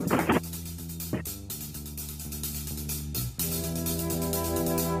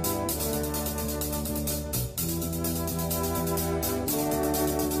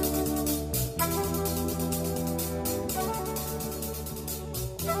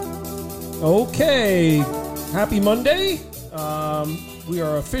Okay, happy Monday. We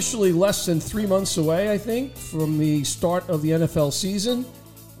are officially less than 3 months away, I think, from the start of the NFL season.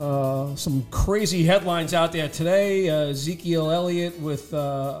 Some crazy headlines out there today. Ezekiel Elliott with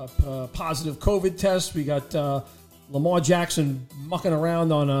a positive COVID test. We got Lamar Jackson mucking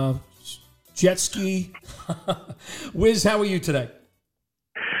around on a jet ski. Wiz, how are you today?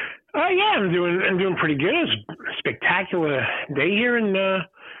 Yeah, I'm doing pretty good. It's a spectacular day here in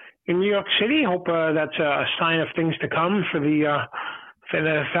New York City. Hope that's a sign of things to come for the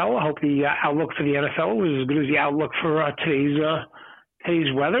NFL. I hope the outlook for the NFL is as good as the outlook for today's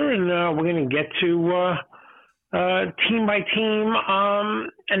weather, and we're going to get to team by team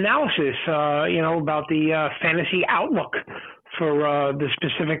analysis. About the fantasy outlook for the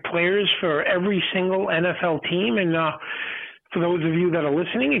specific players for every single NFL team, and for those of you that are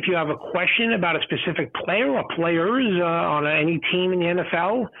listening, if you have a question about a specific player or players on any team in the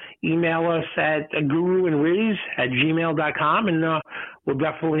NFL, email us at guruandwiz@gmail.com, and we'll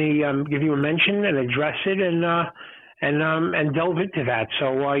definitely give you a mention and address it and delve into that.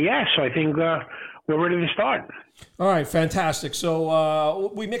 So I think we're ready to start. All right, fantastic. So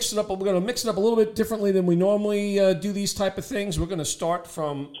we mixed it up. We're going to mix it up a little bit differently than we normally do these type of things. We're going to start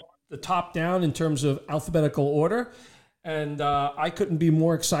from the top down in terms of alphabetical order. And I couldn't be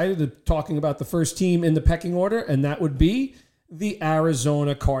more excited at talking about the first team in the pecking order, and that would be the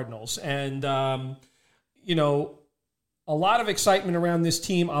Arizona Cardinals. And, a lot of excitement around this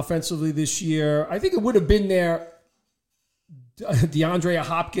team offensively this year. I think it would have been there, DeAndre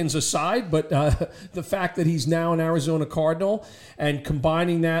Hopkins aside, but the fact that he's now an Arizona Cardinal and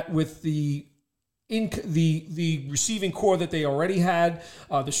combining that with the receiving core that they already had,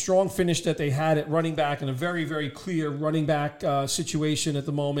 the strong finish that they had at running back, and a very, very clear running back situation at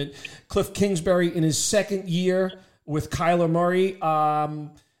the moment. Cliff Kingsbury in his second year with Kyler Murray.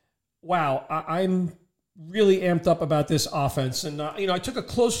 Wow, I'm really amped up about this offense. And, I took a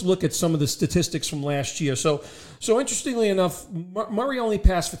close look at some of the statistics from last year. So interestingly enough, Murray only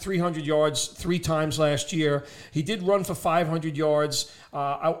passed for 300 yards 3 times last year. He did run for 500 yards.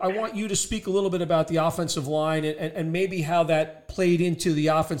 I want you to speak a little bit about the offensive line and maybe how that played into the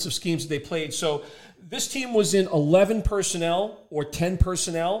offensive schemes that they played. So this team was in 11 personnel or 10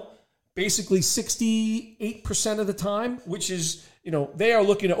 personnel, basically 68% of the time, which is, they are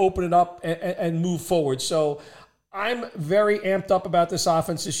looking to open it up and move forward. So I'm very amped up about this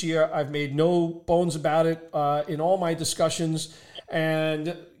offense this year. I've made no bones about it in all my discussions.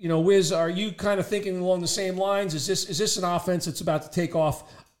 And, Wiz, are you kind of thinking along the same lines? Is this an offense that's about to take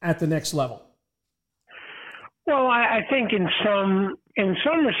off at the next level? Well, I think in some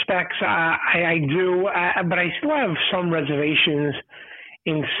respects I do, but I still have some reservations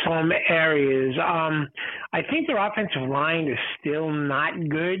in some areas. I think their offensive line is still not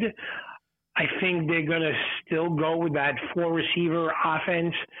good. I think they're going to still go with that 4-receiver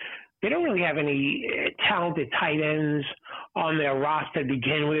offense. They don't really have any talented tight ends on their roster to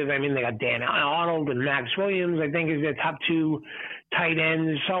begin with. I mean, they got Dan Arnold and Max Williams, I think, is their top 2 tight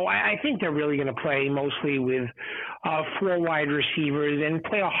ends. So I think they're really going to play mostly with 4 wide receivers and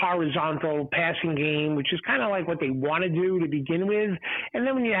play a horizontal passing game, which is kind of like what they want to do to begin with. And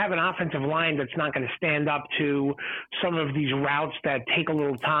then when you have an offensive line that's not going to stand up to some of these routes that take a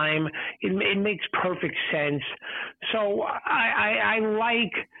little time, it makes perfect sense. So I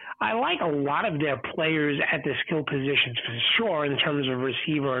like a lot of their players at the skill positions for sure in terms of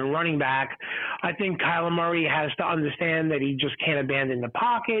receiver and running back. I think Kyler Murray has to understand that he just can't abandon the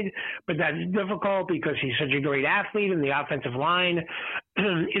pocket, but that's difficult because he's such a great athlete and the offensive line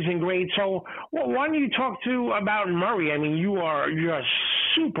isn't great. So why don't you talk about Murray? I mean, you're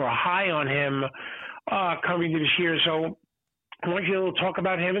super high on him coming to this year. So why don't you talk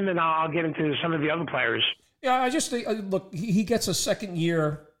about him, and then I'll get into some of the other players. Yeah, I just think, look, he gets a second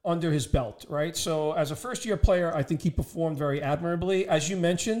year under his belt, right? So as a first-year player, I think he performed very admirably. As you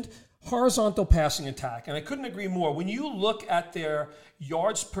mentioned, horizontal passing attack, and I couldn't agree more. When you look at their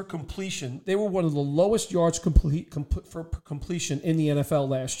yards per completion, they were one of the lowest yards per completion in the NFL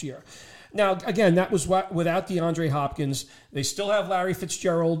last year. Now, again, that was without DeAndre Hopkins. They still have Larry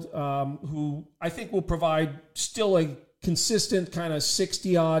Fitzgerald, who I think will provide still a consistent kind of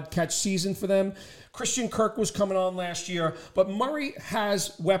 60-odd catch season for them. Christian Kirk was coming on last year, but Murray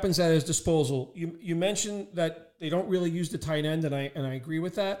has weapons at his disposal. You mentioned that they don't really use the tight end, and I agree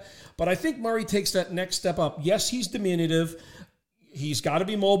with that. But I think Murray takes that next step up. Yes, he's diminutive. He's got to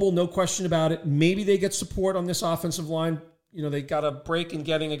be mobile, no question about it. Maybe they get support on this offensive line. They got a break in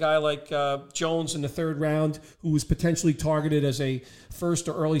getting a guy like Jones in the 3rd round, who was potentially targeted as a first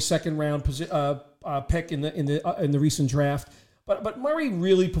or early second round pick in the recent draft. But Murray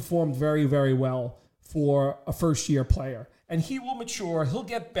really performed very, very well for a first-year player. And he will mature. He'll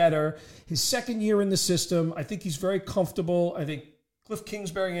get better. His second year in the system, I think he's very comfortable. I think Cliff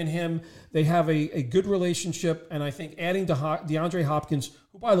Kingsbury and him, they have a good relationship. And I think adding DeAndre Hopkins,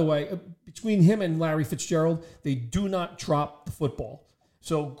 who, by the way, between him and Larry Fitzgerald, they do not drop the football.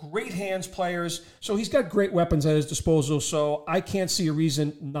 So great hands players. So he's got great weapons at his disposal. So I can't see a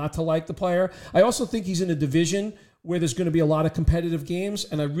reason not to like the player. I also think he's in a division where there's going to be a lot of competitive games.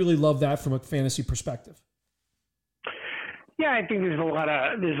 And I really love that from a fantasy perspective. Yeah, I think there's a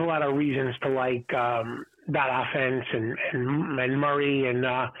lot of reasons to like that offense and Murray and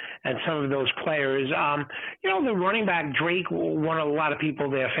some of those players. The running back Drake won a lot of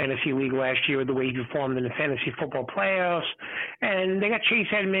people their fantasy league last year with the way he performed in the fantasy football playoffs, and they got Chase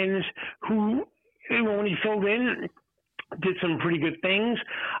Edmonds, who when he filled in, did some pretty good things.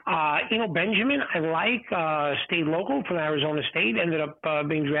 Benjamin, I like, stayed local from Arizona State, ended up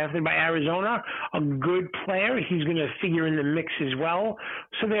being drafted by Arizona. A good player. He's going to figure in the mix as well.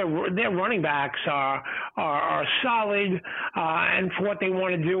 So their running backs are solid, and for what they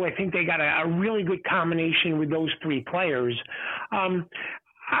want to do, I think they got a really good combination with those three players.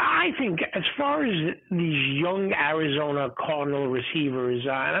 I think as far as these young Arizona Cardinal receivers,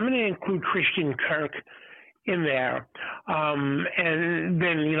 and I'm going to include Christian Kirk in there. And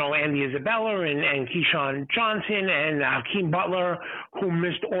then, Andy Isabella and Keyshawn Johnson and Hakeem Butler, who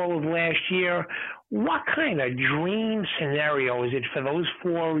missed all of last year. What kind of dream scenario is it for those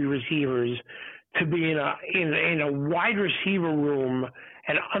four receivers to be in a wide receiver room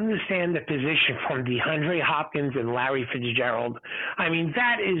and understand the position from DeAndre Hopkins and Larry Fitzgerald? I mean,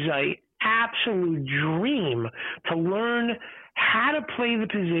 that is an absolute dream to learn how to play the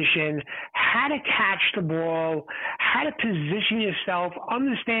position, how to catch the ball, how to position yourself,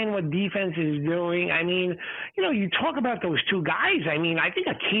 understand what defense is doing. I mean, you talk about those two guys. I mean, I think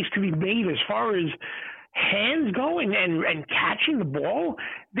a case to be made as far as hands go and catching the ball.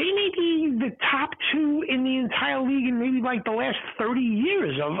 They may be the top two in the entire league in maybe like the last 30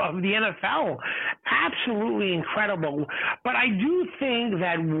 years of the NFL. Absolutely incredible. But I do think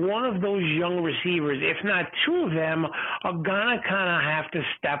that one of those young receivers, if not two of them, are going to kind of have to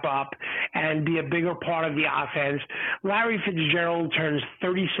step up and be a bigger part of the offense. Larry Fitzgerald turns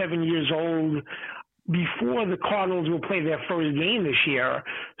 37 years old before the Cardinals will play their first game this year.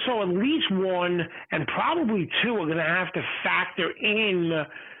 So at least one and probably two are going to have to factor in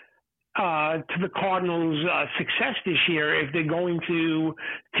to the Cardinals' success this year if they're going to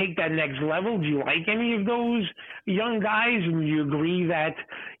take that next level. Do you like any of those young guys? And do you agree that,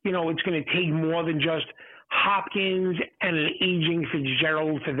 it's going to take more than just Hopkins and an aging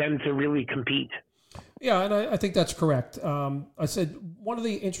Fitzgerald for them to really compete? Yeah, and I think that's correct. I said one of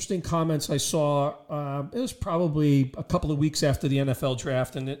the interesting comments I saw, it was probably a couple of weeks after the NFL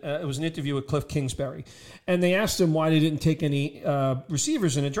draft, and it was an interview with Cliff Kingsbury. And they asked him why they didn't take any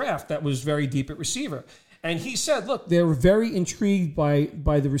receivers in a draft that was very deep at receiver. And he said, look, they were very intrigued by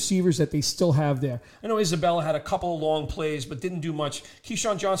the receivers that they still have there. I know Isabella had a couple of long plays, but didn't do much.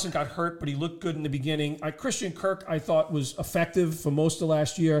 Keyshawn Johnson got hurt, but he looked good in the beginning. Christian Kirk, I thought, was effective for most of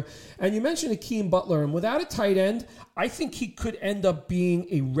last year. And you mentioned Hakeem Butler. And without a tight end, I think he could end up being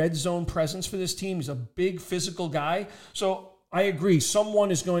a red zone presence for this team. He's a big physical guy. So I agree.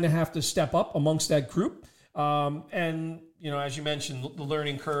 Someone is going to have to step up amongst that group. And as you mentioned, the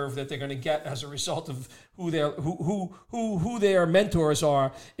learning curve that they're going to get as a result of who their mentors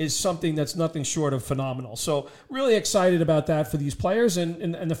are is something that's nothing short of phenomenal. So really excited about that for these players,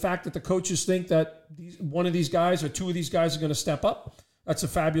 and the fact that the coaches think that one of these guys or two of these guys are going to step up. That's a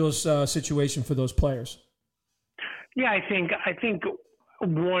fabulous situation for those players. Yeah, I think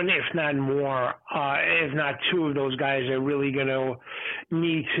one, if not more, if not two of those guys are really going to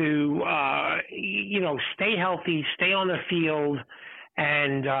need to, stay healthy, stay on the field,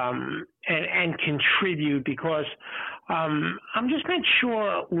 and contribute, because I'm just not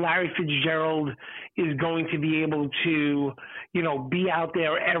sure Larry Fitzgerald is going to be able to, be out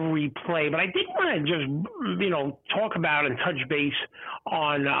there every play. But I did want to just, talk about and touch base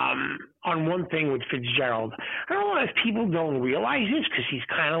on one thing with Fitzgerald. I don't know if people don't realize this, because he's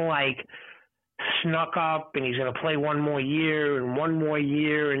kind of like snuck up and he's going to play one more year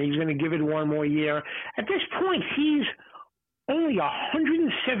and he's going to give it one more year. At this point, he's only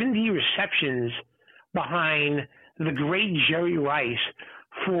 170 receptions behind the great Jerry Rice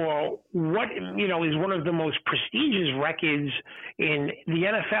for what is one of the most prestigious records in the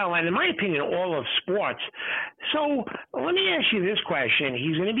NFL and, in my opinion, all of sports. So let me ask you this question.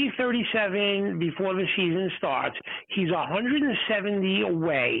 He's going to be 37 before the season starts. He's 170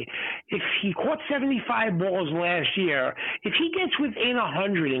 away. If he caught 75 balls last year, if he gets within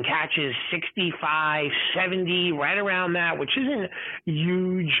 100 and catches 65, 70, right around that, which isn't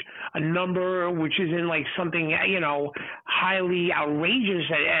huge a number, which isn't like something, highly outrageous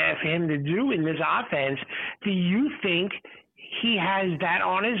for him to do in this offense, do you think he has that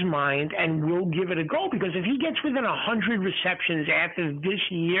on his mind and will give it a go? Because if he gets within 100 receptions after this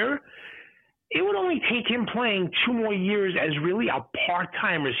year, it would only take him playing 2 more years as really a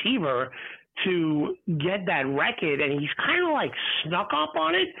part-time receiver to get that record, and he's kind of like snuck up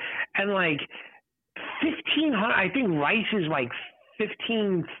on it. And like 1,500, I think Rice is like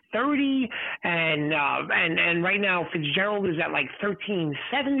 1,530, and right now Fitzgerald is at like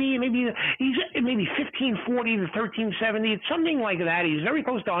 1,370. Maybe he's 1,540 to 1,370. It's something like that. He's very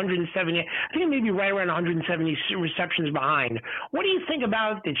close to 170. I think maybe right around 170 receptions behind. What do you think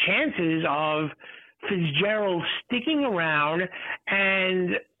about the chances of Fitzgerald sticking around,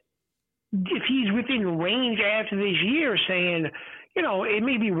 and if he's within range after this year, saying, it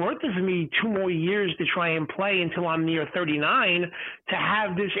may be worth it for me 2 more years to try and play until I'm near 39 to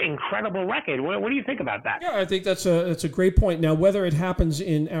have this incredible record? What do you think about that? Yeah, I think that's a great point. Now, whether it happens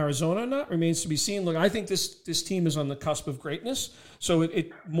in Arizona or not remains to be seen. Look, I think this team is on the cusp of greatness, so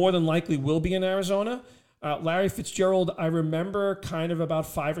it more than likely will be in Arizona. Larry Fitzgerald, I remember kind of about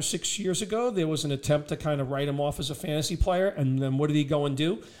 5 or 6 years ago, there was an attempt to kind of write him off as a fantasy player. And then what did he go and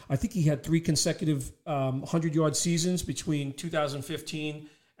do? I think he had 3 consecutive 100-yard seasons between 2015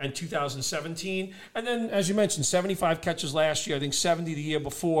 and 2017. And then, as you mentioned, 75 catches last year, I think 70 the year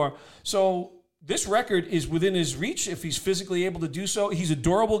before. So this record is within his reach if he's physically able to do so. He's a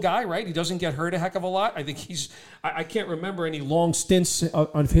durable guy, right? He doesn't get hurt a heck of a lot. I think I can't remember any long stints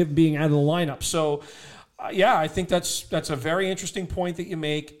on him being out of the lineup. So, yeah, I think that's a very interesting point that you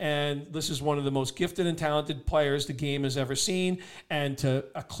make, and this is one of the most gifted and talented players the game has ever seen, and to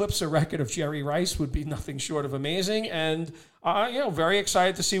eclipse a record of Jerry Rice would be nothing short of amazing, and very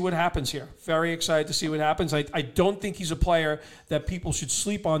excited to see what happens here. Very excited to see what happens. I don't think he's a player that people should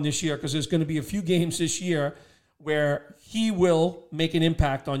sleep on this year, because there's going to be a few games this year where he will make an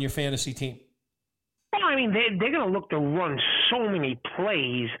impact on your fantasy team. Well, I mean, they're going to look to run so many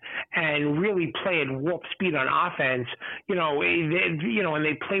plays and really play at warp speed on offense. And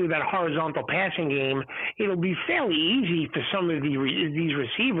they play with that horizontal passing game. It'll be fairly easy for some of these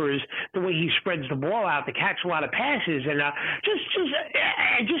receivers, the way he spreads the ball out, to catch a lot of passes. And I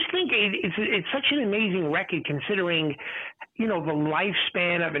just think it's such an amazing record, considering the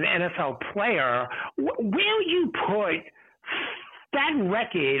lifespan of an NFL player. Where would you put that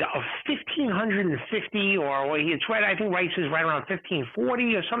record of 1,550, or it's right, I think Rice is right around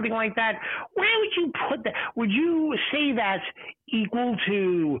 1,540 or something like that? Where would you put that? Would you say that's equal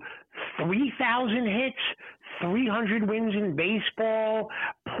to 3,000 hits, 300 wins in baseball,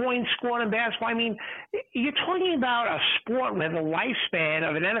 points scored in basketball? I mean, you're talking about a sport where the lifespan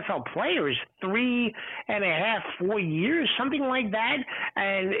of an NFL player is 3.5, 4 years, something like that.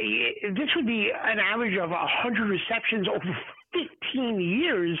 And this would be an average of 100 receptions over 15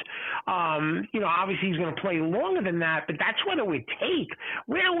 years. Obviously he's going to play longer than that, but that's what it would take.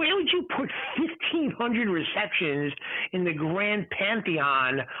 Where would you put 1,500 receptions in the grand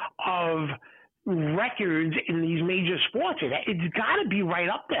pantheon of records in these major sports? It's got to be right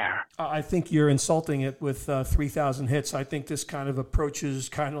up there. I think you're insulting it with 3,000 hits. I think this kind of approaches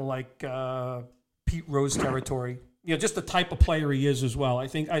kind of like Pete Rose territory. Just the type of player he is as well. I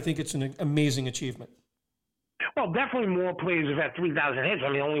think it's an amazing achievement. Well, definitely more players have had 3,000 hits.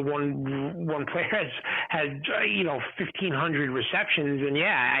 I mean, only one player has had 1,500 receptions, and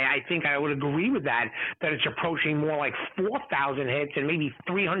I think I would agree with that it's approaching more like 4,000 hits and maybe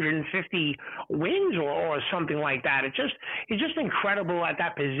 350 wins or something like that. It's just incredible at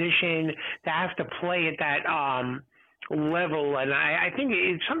that position to have to play at that level, and I think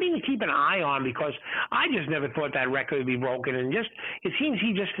it's something to keep an eye on, because I just never thought that record would be broken, and it seems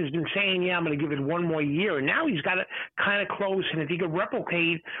he just has been saying, I'm going to give it 1 more year, and now he's got it kind of close, and if he could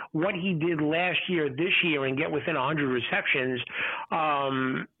replicate what he did last year, this year, and get within 100 receptions,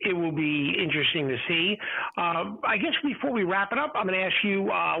 it will be interesting to see. I guess before we wrap it up, I'm going to ask you,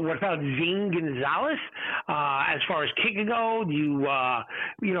 what about Zane Gonzalez? As far as kicker go, he's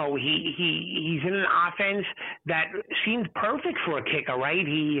in an offense that seemed perfect for a kicker, right?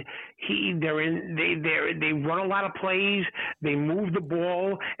 They run a lot of plays, they move the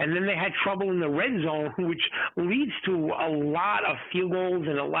ball, and then they had trouble in the red zone, which leads to a lot of field goals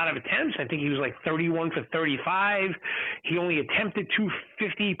and a lot of attempts. I think he was like 31 for 35. He only attempted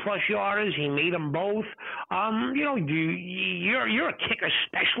 250 plus yarders. He made them both. You're a kicker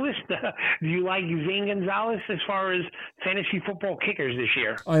specialist. Do you like Zane Gonzalez as far as fantasy football kickers this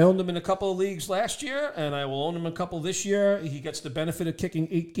year? I owned him in a couple of leagues last year, and I will own him a couple this year. He gets the benefit of kicking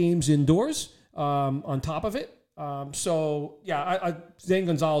 8 games indoors on top of it. Zane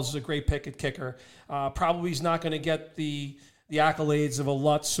Gonzalez is a great pick at kicker. Probably he's not going to get the accolades of a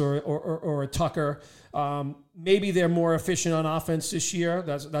Lutz or a Tucker. Maybe they're more efficient on offense this year.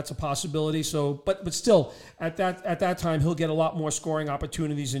 That's a possibility. So, but still, at that time, he'll get a lot more scoring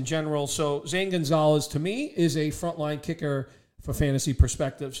opportunities in general. So Zane Gonzalez, to me, is a frontline kicker for fantasy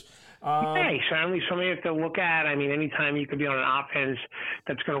perspectives. Certainly something you have to look at. I mean, anytime you could be on an offense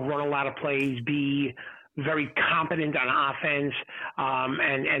that's going to run a lot of plays, be very competent on offense,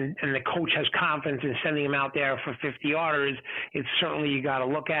 and the coach has confidence in sending him out there for 50 yarders, it's certainly you got to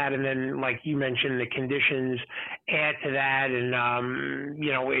look at. And then, like you mentioned, the conditions add to that, and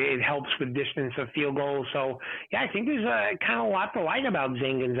it helps with distance of field goals. So yeah, I think there's kind of a lot to like about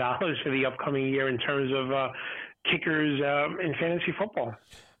Zane Gonzalez for the upcoming year in terms of kickers in fantasy football.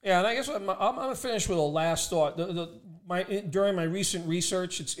 Yeah, and I guess I'm going to finish with a last thought. During my recent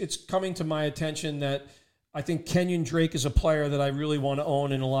research, it's coming to my attention that I think Kenyon Drake is a player that I really want to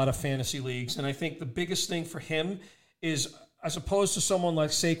own in a lot of fantasy leagues. And I think the biggest thing for him is, as opposed to someone like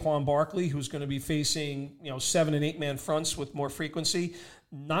Saquon Barkley, who's going to be facing 7 and 8 man fronts with more frequency,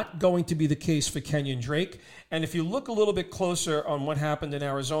 not going to be the case for Kenyon Drake. And if you look a little bit closer on what happened in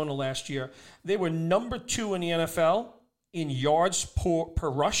Arizona last year, they were number 2 in the NFL in yards per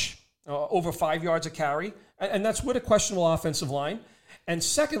rush, over 5 yards a carry. And that's with a questionable offensive line. And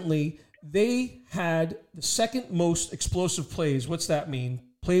secondly, they had the second most explosive plays. What's that mean?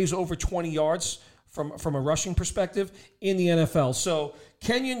 Plays over 20 yards from a rushing perspective in the NFL. So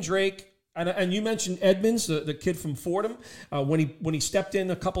Kenyon Drake, and you mentioned Edmonds, the kid from Fordham. When he stepped in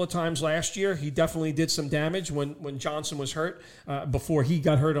a couple of times last year, he definitely did some damage when Johnson was hurt, before he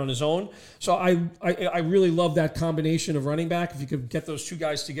got hurt on his own. So I really love that combination of running back. If you could get those two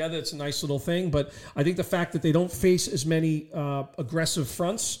guys together, it's a nice little thing. But I think the fact that they don't face as many aggressive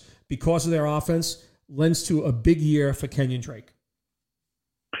fronts because of their offense lends to a big year for Kenyon Drake.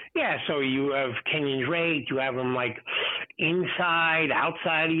 Yeah, so you have Kenyon Drake. You have him like inside,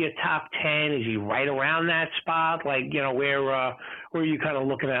 outside of your top 10. Is he right around that spot? Like, where are you kind of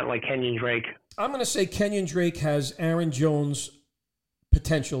looking at like Kenyon Drake? I'm going to say Kenyon Drake has Aaron Jones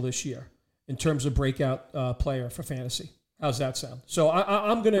potential this year in terms of breakout player for fantasy. How's that sound? So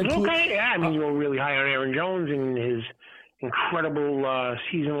I'm going to include... Okay, yeah. I mean, you were really high on Aaron Jones and his incredible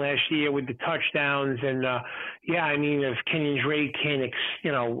season last year with the touchdowns, and I mean, if Kenyon Drake can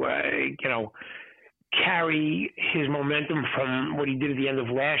carry his momentum from what he did at the end of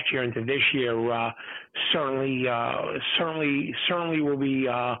last year into this year, certainly will be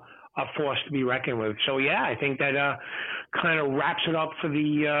a force to be reckoned with. So yeah, I think that kind of wraps it up for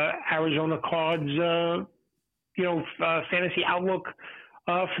the Arizona Cards fantasy outlook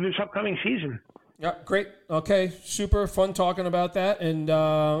for this upcoming season. Yeah, great. Okay, super fun talking about that. And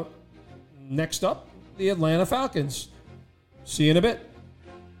next up, the Atlanta Falcons. See you in a bit.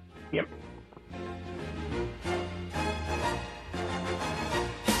 Yep.